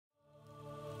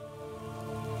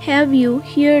Have you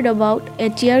heard about a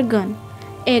tear gun?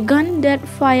 A gun that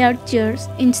fired tears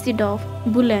instead of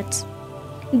bullets.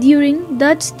 During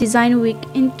Dutch Design Week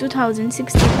in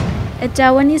 2016, a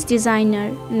Taiwanese designer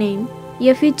named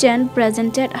Yi-Fei Chen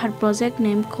presented her project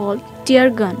name called Tear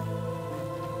Gun.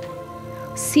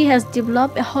 She has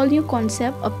developed a whole new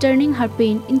concept of turning her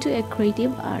paint into a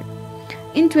creative art.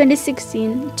 In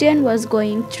 2016, Chen was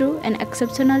going through an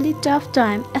exceptionally tough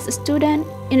time as a student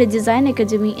in a design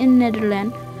academy in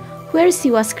Netherlands, where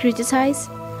she was criticized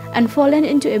and fallen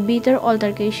into a bitter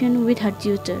altercation with her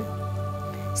tutor.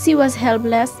 She was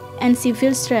helpless and she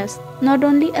feels stressed, not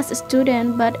only as a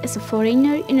student but as a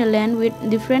foreigner in a land with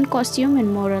different costume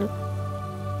and moral.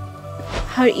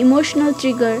 Her emotional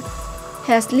trigger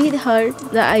has led her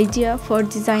the idea for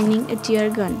designing a tear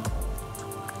gun.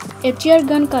 A tear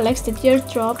gun collects the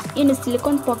teardrop in a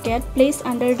silicone pocket placed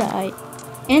under the eye,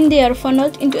 and they are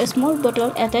funneled into a small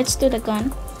bottle attached to the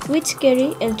gun, which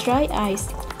carry a dry ice.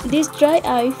 This dry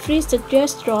ice frees the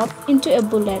teardrop into a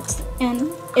bullet, and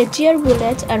a tear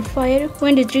bullets are fired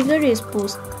when the trigger is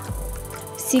pushed.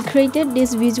 She created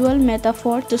this visual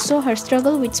metaphor to show her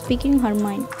struggle with speaking her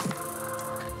mind.